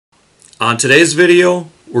On today's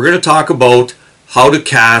video, we're going to talk about how to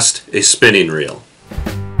cast a spinning reel.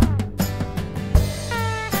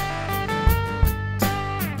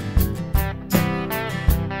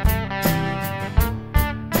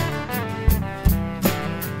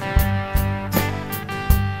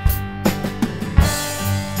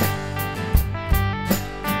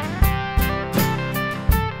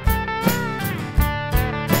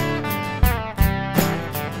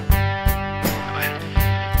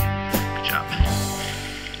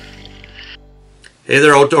 Hey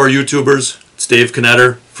there outdoor YouTubers, it's Dave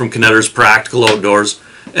Knetter from Knetter's Practical Outdoors,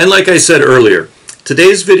 and like I said earlier,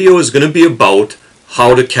 today's video is going to be about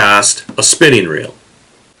how to cast a spinning reel.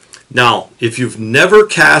 Now, if you've never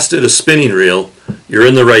casted a spinning reel, you're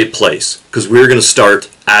in the right place, because we're going to start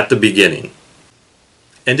at the beginning.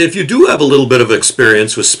 And if you do have a little bit of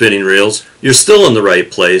experience with spinning reels, you're still in the right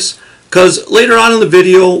place, because later on in the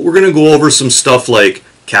video we're going to go over some stuff like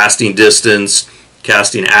casting distance,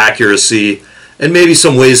 casting accuracy, and maybe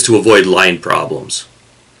some ways to avoid line problems.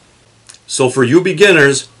 So for you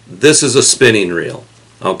beginners, this is a spinning reel,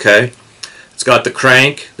 okay? It's got the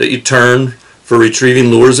crank that you turn for retrieving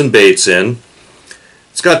lures and baits in.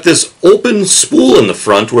 It's got this open spool in the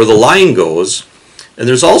front where the line goes, and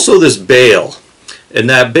there's also this bail, and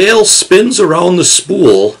that bail spins around the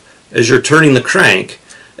spool as you're turning the crank,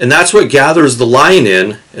 and that's what gathers the line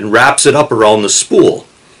in and wraps it up around the spool.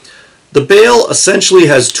 The bail essentially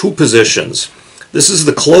has two positions. This is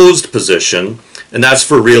the closed position, and that's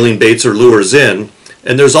for reeling baits or lures in.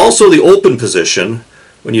 And there's also the open position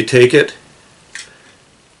when you take it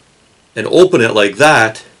and open it like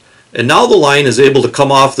that, and now the line is able to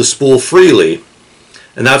come off the spool freely,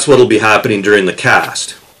 and that's what will be happening during the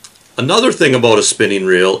cast. Another thing about a spinning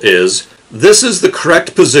reel is this is the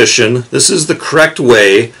correct position, this is the correct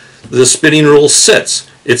way the spinning reel sits.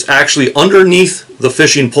 It's actually underneath the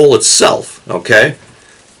fishing pole itself, okay?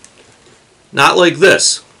 Not like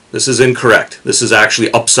this. This is incorrect. This is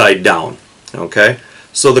actually upside down. Okay?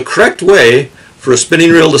 So the correct way for a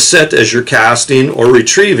spinning reel to sit as you're casting or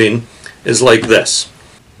retrieving is like this.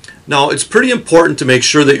 Now it's pretty important to make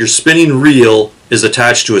sure that your spinning reel is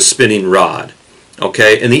attached to a spinning rod.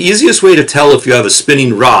 Okay? And the easiest way to tell if you have a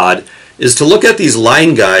spinning rod is to look at these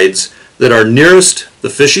line guides that are nearest the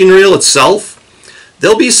fishing reel itself.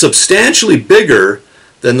 They'll be substantially bigger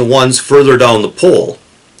than the ones further down the pole.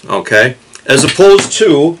 Okay? As opposed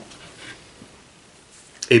to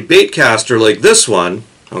a bait caster like this one,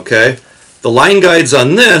 okay, the line guides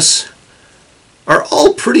on this are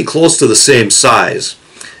all pretty close to the same size.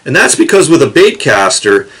 And that's because with a bait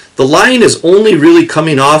caster, the line is only really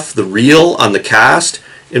coming off the reel on the cast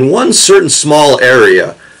in one certain small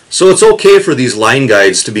area. So it's okay for these line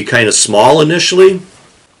guides to be kind of small initially,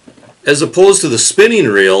 as opposed to the spinning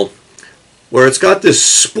reel where it's got this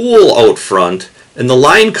spool out front and the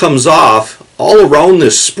line comes off all around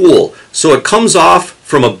this spool. So it comes off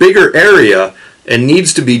from a bigger area and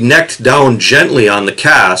needs to be necked down gently on the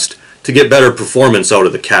cast to get better performance out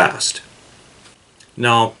of the cast.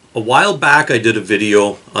 Now, a while back I did a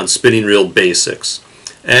video on spinning reel basics,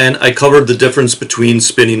 and I covered the difference between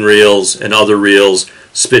spinning reels and other reels,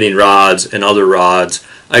 spinning rods and other rods.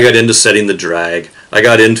 I got into setting the drag. I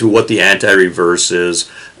got into what the anti-reverse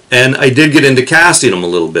is. And I did get into casting them a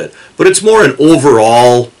little bit, but it's more an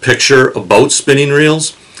overall picture about spinning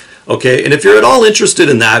reels. Okay, and if you're at all interested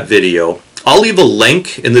in that video, I'll leave a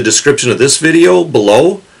link in the description of this video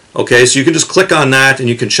below. Okay, so you can just click on that and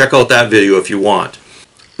you can check out that video if you want.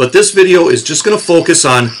 But this video is just going to focus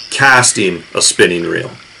on casting a spinning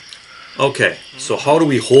reel. Okay, so how do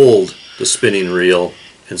we hold the spinning reel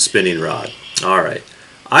and spinning rod? Alright,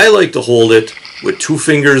 I like to hold it with 2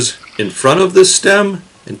 fingers in front of this stem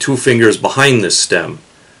and 2 fingers behind this stem,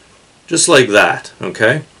 just like that,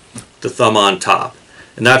 okay? The thumb on top.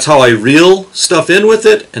 And that's how I reel stuff in with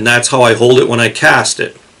it, and that's how I hold it when I cast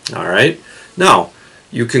it. Alright? Now,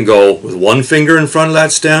 you can go with 1 finger in front of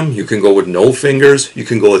that stem, you can go with no fingers, you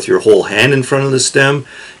can go with your whole hand in front of the stem.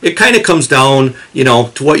 It kind of comes down, you know,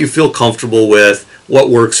 to what you feel comfortable with,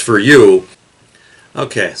 what works for you.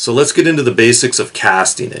 Okay, so let's get into the basics of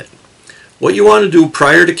casting it. What you want to do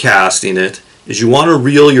prior to casting it is you want to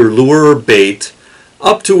reel your lure or bait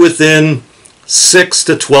up to within 6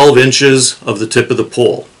 to 12 inches of the tip of the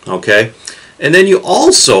pole, okay? And then you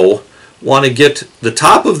also want to get the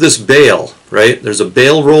top of this bail, right? There's a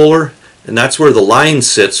bail roller, and that's where the line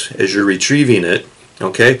sits as you're retrieving it,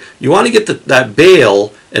 okay? You want to get that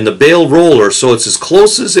bail and the bail roller so it's as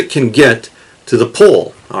close as it can get to the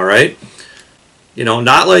pole, all right? You know,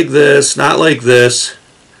 not like this,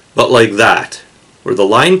 but like that. Where the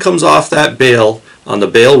line comes off that bail on the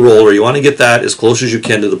bail roller, you want to get that as close as you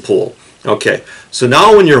can to the pole. Okay, so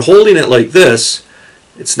now when you're holding it like this,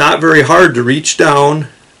 it's not very hard to reach down,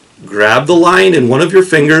 grab the line in one of your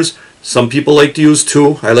fingers. Some people like to use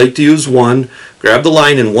two, I like to use one. Grab the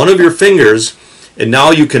line in one of your fingers, and now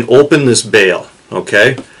you can open this bail,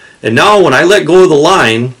 okay? And now when I let go of the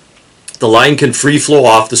line can free flow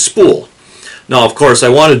off the spool. Now, of course, I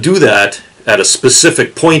want to do that at a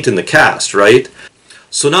specific point in the cast, right?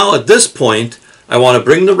 So now at this point, I want to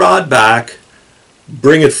bring the rod back,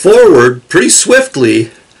 bring it forward pretty swiftly,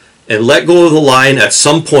 and let go of the line at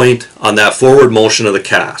some point on that forward motion of the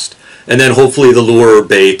cast. And then hopefully the lure or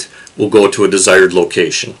bait will go to a desired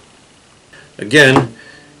location. Again,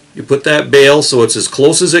 you put that bail so it's as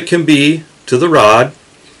close as it can be to the rod.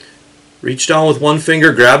 Reach down with one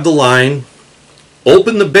finger, grab the line,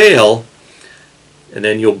 open the bail, and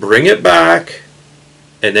then you'll bring it back,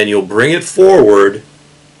 and then you'll bring it forward,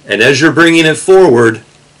 and as you're bringing it forward,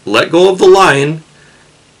 let go of the line,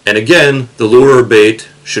 and again, the lure or bait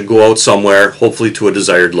should go out somewhere, hopefully to a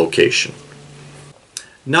desired location.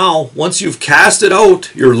 Now, once you've casted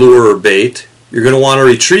out your lure or bait, you're going to want to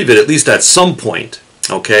retrieve it at least at some point,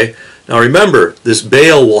 okay? Now remember, this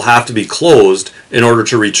bail will have to be closed in order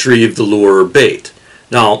to retrieve the lure or bait.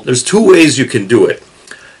 Now, there's two ways you can do it.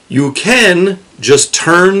 You can just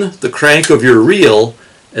turn the crank of your reel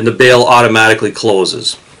and the bail automatically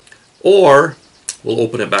closes. Or, we'll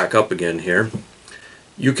open it back up again here,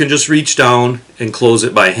 you can just reach down and close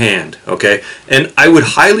it by hand, okay? And I would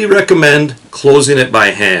highly recommend closing it by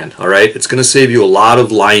hand, all right? It's going to save you a lot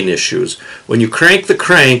of line issues. When you crank the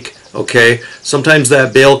crank, okay, sometimes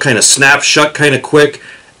that bail kind of snaps shut kind of quick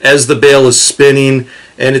as the bail is spinning,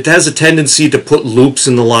 and it has a tendency to put loops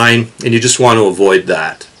in the line, and you just want to avoid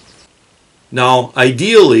that. Now,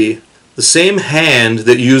 ideally, the same hand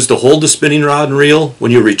that you use to hold the spinning rod and reel,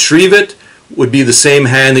 when you retrieve it, would be the same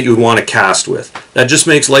hand that you would want to cast with. That just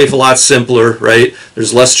makes life a lot simpler, right?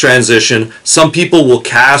 There's less transition. Some people will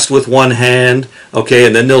cast with one hand, okay,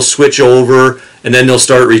 and then they'll switch over, and then they'll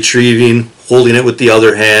start retrieving, holding it with the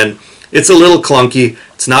other hand. It's a little clunky.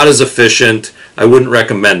 It's not as efficient. I wouldn't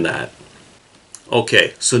recommend that.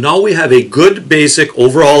 Okay, so now we have a good basic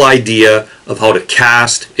overall idea of how to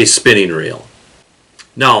cast a spinning reel.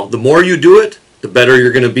 Now, the more you do it, the better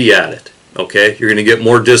you're going to be at it. Okay, you're going to get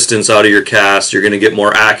more distance out of your cast, you're going to get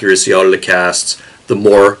more accuracy out of the casts the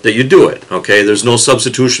more that you do it. Okay, there's no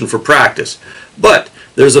substitution for practice. But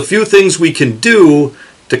there's a few things we can do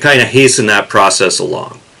to kind of hasten that process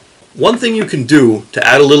along. One thing you can do to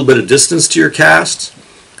add a little bit of distance to your casts,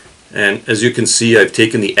 and as you can see, I've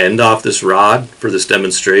taken the end off this rod for this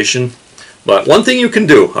demonstration. But one thing you can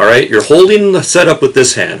do, all right, you're holding the setup with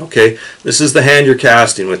this hand, okay? This is the hand you're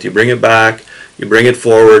casting with. You bring it back, you bring it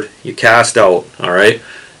forward, you cast out, all right?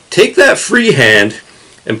 Take that free hand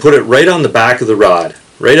and put it right on the back of the rod,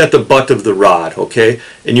 right at the butt of the rod, okay?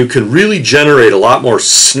 And you can really generate a lot more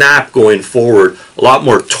snap going forward, a lot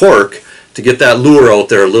more torque to get that lure out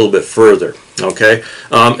there a little bit further, okay?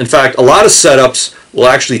 In fact, a lot of setups will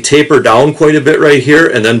actually taper down quite a bit right here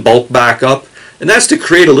and then bulk back up. And that's to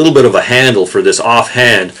create a little bit of a handle for this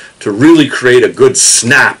offhand to really create a good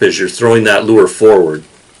snap as you're throwing that lure forward.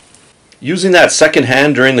 Using that second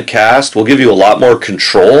hand during the cast will give you a lot more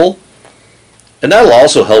control, and that'll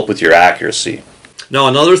also help with your accuracy. Now,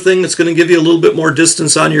 another thing that's going to give you a little bit more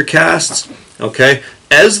distance on your casts, okay,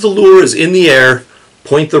 as the lure is in the air,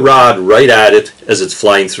 point the rod right at it as it's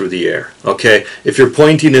flying through the air, okay? If you're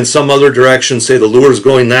pointing in some other direction, say the lure's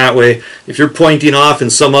going that way, if you're pointing off in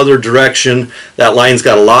some other direction, that line's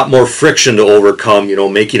got a lot more friction to overcome, you know,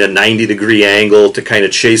 making a 90-degree angle to kind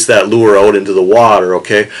of chase that lure out into the water,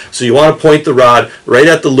 okay? So you want to point the rod right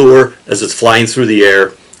at the lure as it's flying through the air,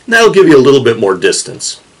 and that'll give you a little bit more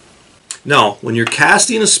distance. Now, when you're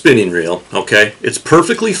casting a spinning reel, okay, it's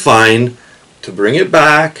perfectly fine to bring it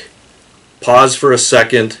back, pause for a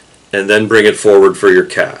second, and then bring it forward for your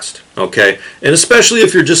cast, okay? And especially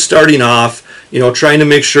if you're just starting off, you know, trying to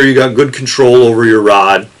make sure you got good control over your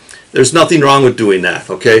rod, there's nothing wrong with doing that,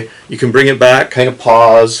 okay? You can bring it back, kind of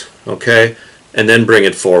pause, okay, and then bring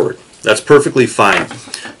it forward. That's perfectly fine.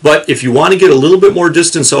 But if you want to get a little bit more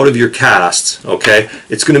distance out of your casts, okay,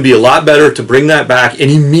 it's going to be a lot better to bring that back and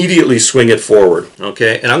immediately swing it forward,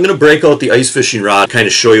 okay? And I'm going to break out the ice fishing rod, kind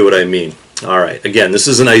of show you what I mean. All right, again, this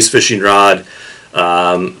is an ice fishing rod.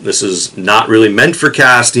 This is not really meant for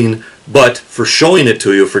casting, but for showing it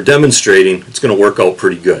to you, for demonstrating, it's going to work out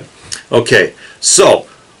pretty good. Okay, so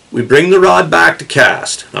we bring the rod back to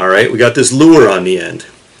cast. All right, we got this lure on the end.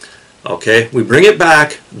 Okay, we bring it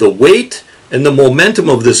back. The weight and the momentum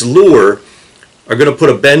of this lure are going to put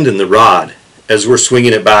a bend in the rod as we're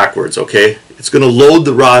swinging it backwards, okay? It's going to load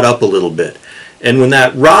the rod up a little bit. And when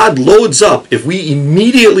that rod loads up, if we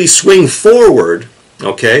immediately swing forward,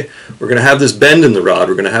 okay, we're going to have this bend in the rod.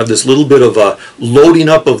 We're going to have this little bit of a loading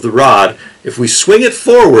up of the rod. If we swing it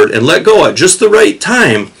forward and let go at just the right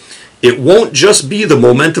time, it won't just be the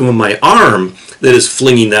momentum of my arm that is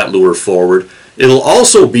flinging that lure forward. It'll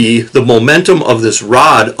also be the momentum of this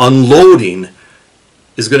rod unloading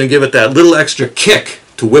is going to give it that little extra kick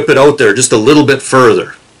to whip it out there just a little bit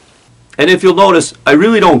further. And if you'll notice, I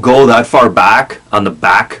really don't go that far back on the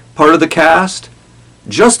back part of the cast.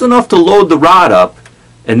 Just enough to load the rod up,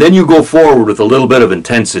 and then you go forward with a little bit of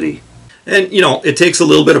intensity. And you know, it takes a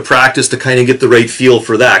little bit of practice to kind of get the right feel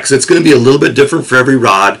for that, because it's going to be a little bit different for every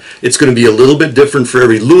rod. It's going to be a little bit different for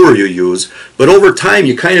every lure you use. But over time,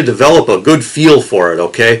 you kind of develop a good feel for it,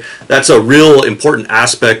 okay? That's a real important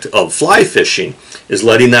aspect of fly fishing, is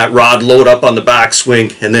letting that rod load up on the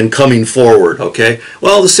backswing and then coming forward, okay?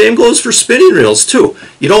 Well, the same goes for spinning reels too.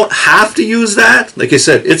 You don't have to use that. Like I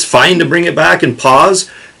said, it's fine to bring it back and pause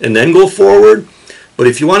and then go forward. But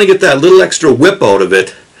if you want to get that little extra whip out of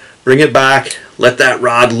it, bring it back, let that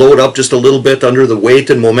rod load up just a little bit under the weight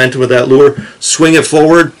and momentum of that lure, swing it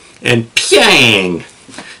forward, and piang!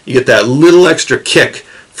 You get that little extra kick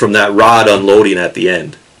from that rod unloading at the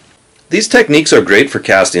end. These techniques are great for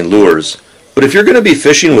casting lures, but if you're going to be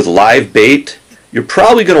fishing with live bait, you're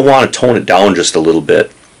probably going to want to tone it down just a little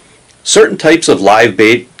bit. Certain types of live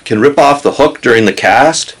bait can rip off the hook during the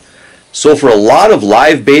cast, so for a lot of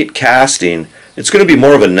live bait casting, it's going to be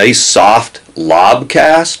more of a nice soft lob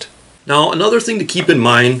cast. Now, another thing to keep in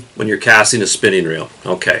mind when you're casting a spinning reel.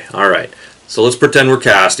 Okay, alright, so let's pretend we're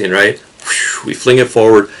casting, right? Whew, we fling it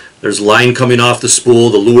forward, there's line coming off the spool,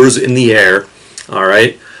 the lure's in the air,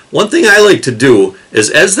 alright? One thing I like to do is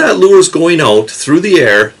as that lure's going out through the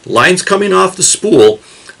air, line's coming off the spool,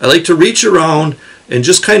 I like to reach around and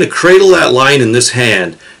just kind of cradle that line in this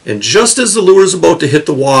hand. And just as the lure's about to hit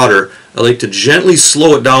the water, I like to gently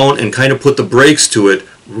slow it down and kind of put the brakes to it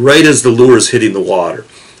right as the lure is hitting the water.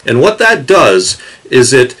 And what that does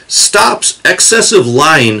is it stops excessive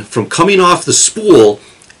line from coming off the spool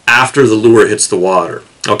after the lure hits the water.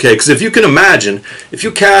 Okay, because if you can imagine, if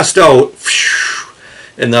you cast out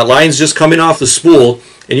and that line's just coming off the spool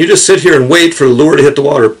and you just sit here and wait for the lure to hit the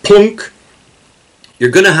water, plunk, you're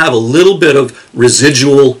going to have a little bit of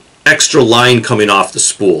residual extra line coming off the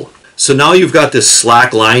spool. So now you've got this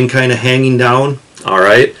slack line kind of hanging down,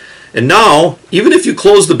 alright? And now, even if you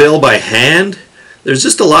close the bail by hand, there's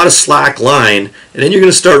just a lot of slack line, and then you're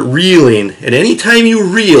going to start reeling, and anytime you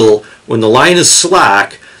reel when the line is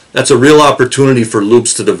slack, that's a real opportunity for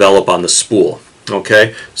loops to develop on the spool.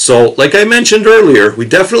 Okay, so like I mentioned earlier, we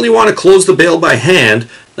definitely want to close the bail by hand.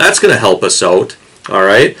 That's going to help us out,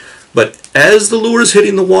 alright? But as the lure is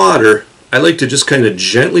hitting the water, I like to just kind of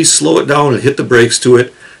gently slow it down and hit the brakes to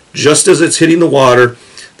it just as it's hitting the water.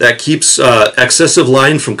 That keeps excessive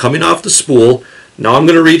line from coming off the spool. Now I'm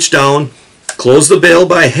going to reach down, close the bail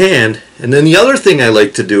by hand, and then the other thing I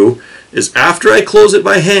like to do is after I close it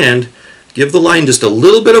by hand, give the line just a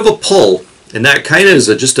little bit of a pull, and that kind of is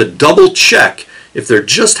just a double check. If there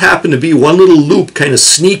just happened to be one little loop kind of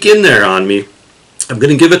sneak in there on me, I'm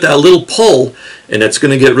going to give it that little pull, and it's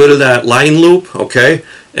going to get rid of that line loop, okay?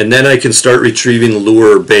 And then I can start retrieving the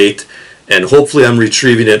lure or bait, and hopefully I'm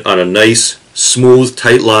retrieving it on a nice, smooth,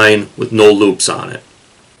 tight line with no loops on it.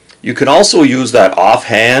 You can also use that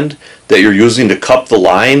offhand that you're using to cup the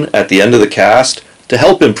line at the end of the cast to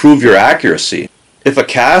help improve your accuracy. If a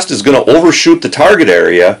cast is going to overshoot the target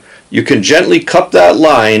area, you can gently cup that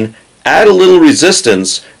line, add a little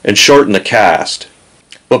resistance, and shorten the cast.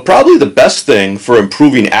 But probably the best thing for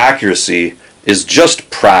improving accuracy is just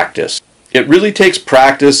practice. It really takes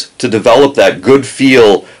practice to develop that good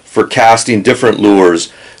feel for casting different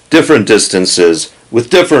lures, different distances, with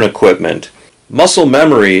different equipment. Muscle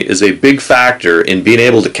memory is a big factor in being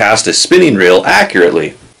able to cast a spinning reel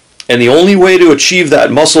accurately. And the only way to achieve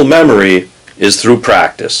that muscle memory is through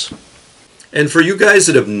practice. And for you guys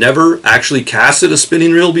that have never actually casted a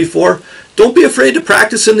spinning reel before, don't be afraid to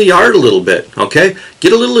practice in the yard a little bit, okay?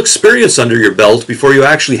 Get a little experience under your belt before you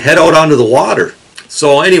actually head out onto the water.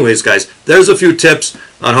 So anyways, guys, there's a few tips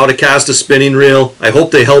on how to cast a spinning reel. I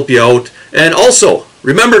hope they help you out. And also,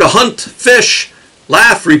 remember to hunt, fish,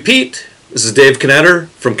 laugh, repeat. This is Dave Knetter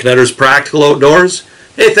from Knetter's Practical Outdoors.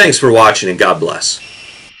 Hey, thanks for watching and God bless.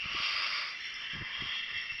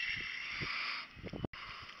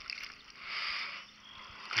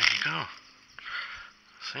 There you go.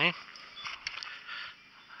 See?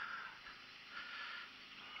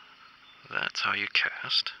 That's how you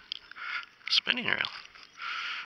cast a spinning reel.